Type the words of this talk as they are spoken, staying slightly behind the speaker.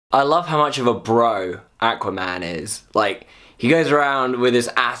I love how much of a bro Aquaman is. Like, he goes around with this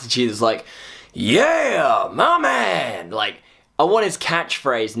attitude that's like, yeah, my man! Like, I want his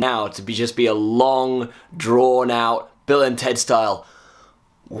catchphrase now to just be a long, drawn-out, Bill and Ted style,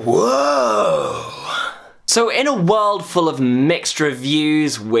 whoa! So in a world full of mixed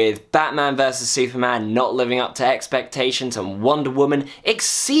reviews, with Batman vs Superman not living up to expectations and Wonder Woman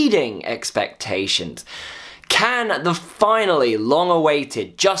exceeding expectations, can the finally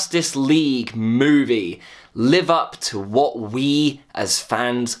long-awaited Justice League movie live up to what we as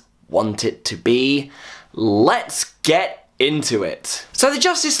fans want it to be? Let's get into it. So the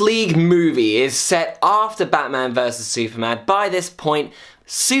Justice League movie is set after Batman vs Superman. By this point,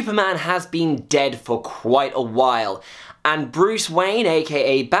 Superman has been dead for quite a while, and Bruce Wayne,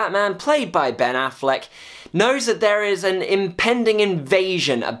 aka Batman, played by Ben Affleck, knows that there is an impending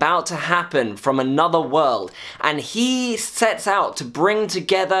invasion about to happen from another world, and he sets out to bring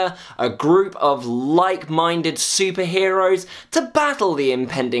together a group of like-minded superheroes to battle the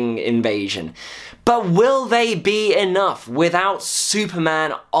impending invasion. But will they be enough without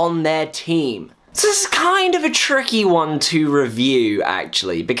Superman on their team? So this is kind of a tricky one to review,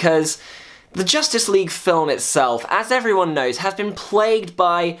 actually, because the Justice League film itself, as everyone knows, has been plagued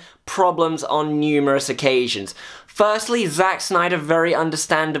by problems on numerous occasions. Firstly, Zack Snyder, very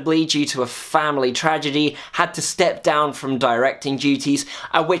understandably, due to a family tragedy, had to step down from directing duties,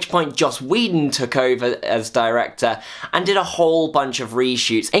 at which point Joss Whedon took over as director and did a whole bunch of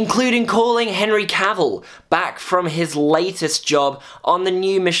reshoots, including calling Henry Cavill back from his latest job on the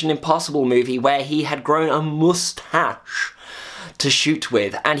new Mission Impossible movie, where he had grown a mustache to shoot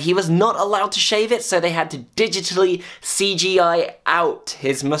with, and he was not allowed to shave it, so they had to digitally CGI out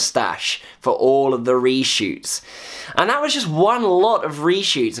his mustache for all of the reshoots. And that was just one lot of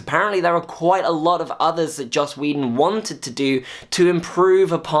reshoots. Apparently there were quite a lot of others that Joss Whedon wanted to do to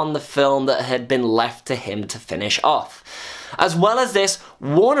improve upon the film that had been left to him to finish off. As well as this,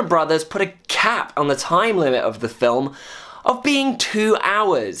 Warner Brothers put a cap on the time limit of the film of being 2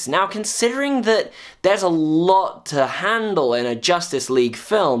 hours. Now, considering that there's a lot to handle in a Justice League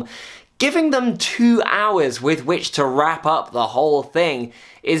film, giving them 2 hours with which to wrap up the whole thing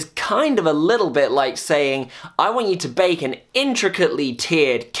is kind of a little bit like saying, I want you to bake an intricately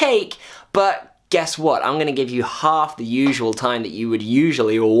tiered cake, but guess what? I'm gonna give you half the usual time that you would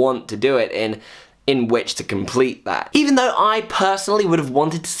usually want to do it in which to complete that. Even though I personally would have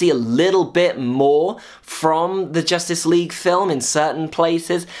wanted to see a little bit more from the Justice League film in certain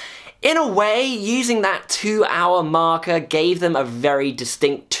places, in a way, using that 2 hour marker gave them a very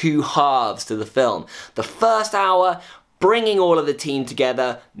distinct two halves to the film. The first hour, bringing all of the team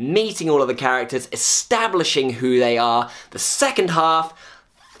together, meeting all of the characters, establishing who they are. The second half,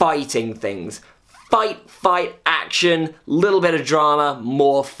 fighting things. Fight, fight, action, little bit of drama,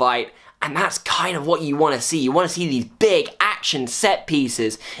 more fight. And that's kind of what you want to see. You want to see these big action set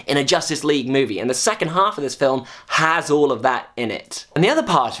pieces in a Justice League movie, and the second half of this film has all of that in it. And the other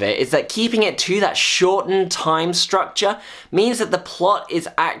part of it is that keeping it to that shortened time structure means that the plot is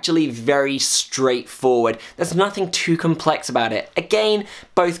actually very straightforward. There's nothing too complex about it. Again,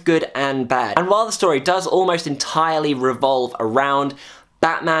 both good and bad. And while the story does almost entirely revolve around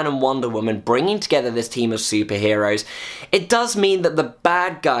Batman and Wonder Woman bringing together this team of superheroes, it does mean that the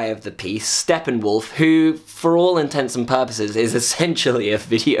bad guy of the piece, Steppenwolf, who, for all intents and purposes, is essentially a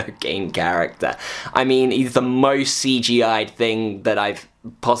video game character. I mean, he's the most CGI'd thing that I've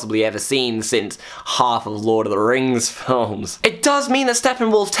possibly ever seen since half of Lord of the Rings films. It does mean that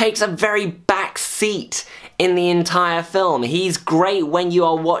Steppenwolf takes a very back seat in the entire film. He's great when you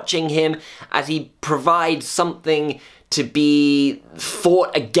are watching him as he provides something to be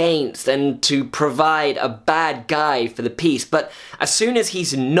fought against and to provide a bad guy for the piece, but as soon as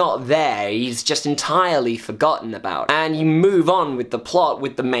he's not there, he's just entirely forgotten about. And you move on with the plot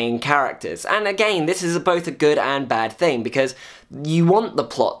with the main characters. And again, this is both a good and bad thing, because you want the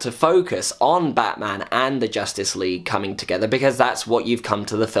plot to focus on Batman and the Justice League coming together, because that's what you've come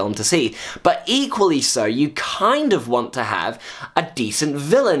to the film to see. But equally so, you kind of want to have a decent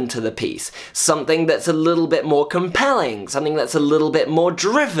villain to the piece. Something that's a little bit more compelling, something that's a little bit more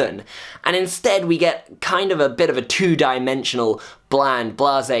driven. And instead we get kind of a bit of a two-dimensional, bland,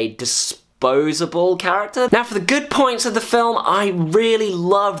 blasé, disposable character. Now, for the good points of the film, I really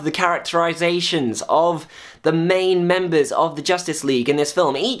loved the characterizations of the main members of the Justice League in this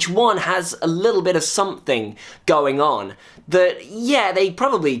film. Each one has a little bit of something going on that, yeah, they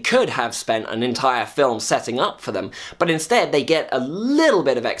probably could have spent an entire film setting up for them, but instead they get a little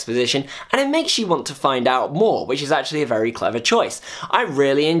bit of exposition, and it makes you want to find out more, which is actually a very clever choice. I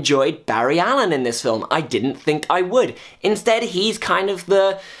really enjoyed Barry Allen in this film. I didn't think I would. Instead, he's kind of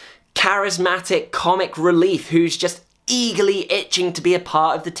the charismatic comic relief who's just eagerly itching to be a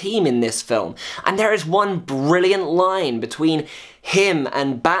part of the team in this film. And there is one brilliant line between him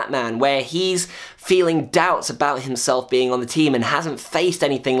and Batman where he's feeling doubts about himself being on the team and hasn't faced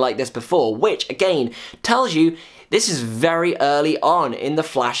anything like this before, which again tells you this is very early on in the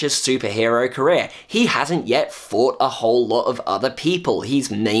Flash's superhero career. He hasn't yet fought a whole lot of other people. He's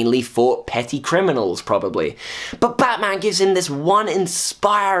mainly fought petty criminals, probably. But Batman gives him this one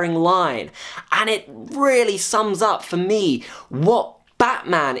inspiring line, and it really sums up for me what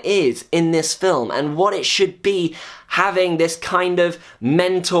Batman is in this film and what it should be, having this kind of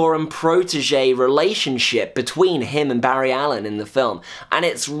mentor and protege relationship between him and Barry Allen in the film. And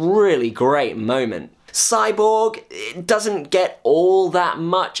it's really great moment. Cyborg doesn't get all that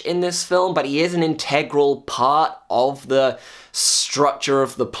much in this film, but he is an integral part of the structure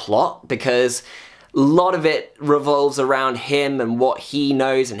of the plot because a lot of it revolves around him and what he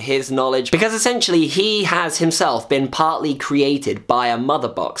knows and his knowledge, because essentially he has himself been partly created by a mother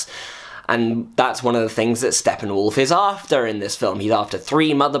box. And that's one of the things that Steppenwolf is after in this film. He's after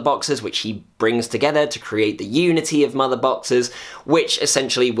 3 mother boxes, which he brings together to create the unity of mother boxes, which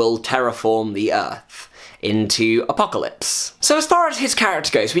essentially will terraform the Earth into Apocalypse. So as far as his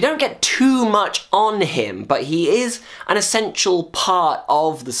character goes, we don't get too much on him, but he is an essential part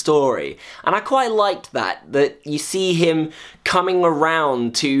of the story. And I quite liked that you see him coming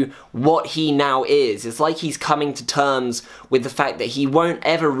around to what he now is. It's like he's coming to terms with the fact that he won't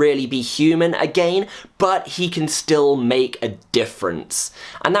ever really be human again, but he can still make a difference.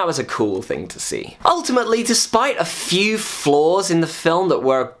 And that was a cool thing to see. Ultimately, despite a few flaws in the film that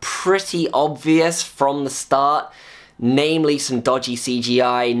were pretty obvious from the start, namely some dodgy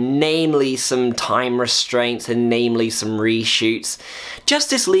CGI, namely some time restraints, and namely some reshoots,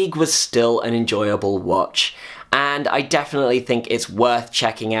 Justice League was still an enjoyable watch. And I definitely think it's worth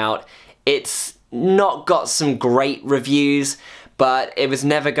checking out. It's not got some great reviews, but it was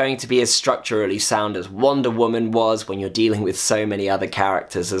never going to be as structurally sound as Wonder Woman was when you're dealing with so many other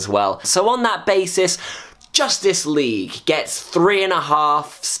characters as well. So on that basis, Justice League gets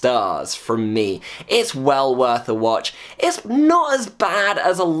 3.5 stars from me. It's well worth a watch. It's not as bad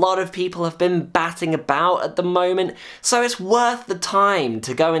as a lot of people have been batting about at the moment, so it's worth the time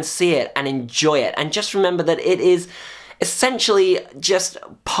to go and see it and enjoy it. And just remember that it is essentially just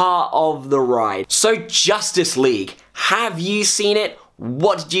part of the ride. So Justice League, have you seen it?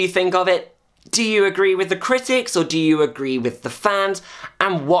 What did you think of it? Do you agree with the critics or do you agree with the fans?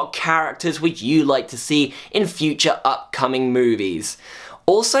 And what characters would you like to see in future upcoming movies?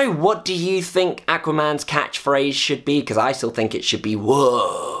 Also, what do you think Aquaman's catchphrase should be? Because I still think it should be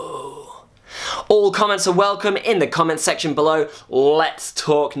whoa. All comments are welcome in the comment section below. Let's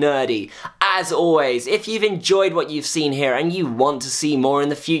talk nerdy. As always, if you've enjoyed what you've seen here and you want to see more in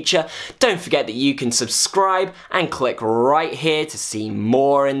the future, don't forget that you can subscribe and click right here to see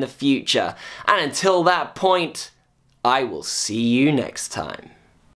more in the future. And until that point, I will see you next time.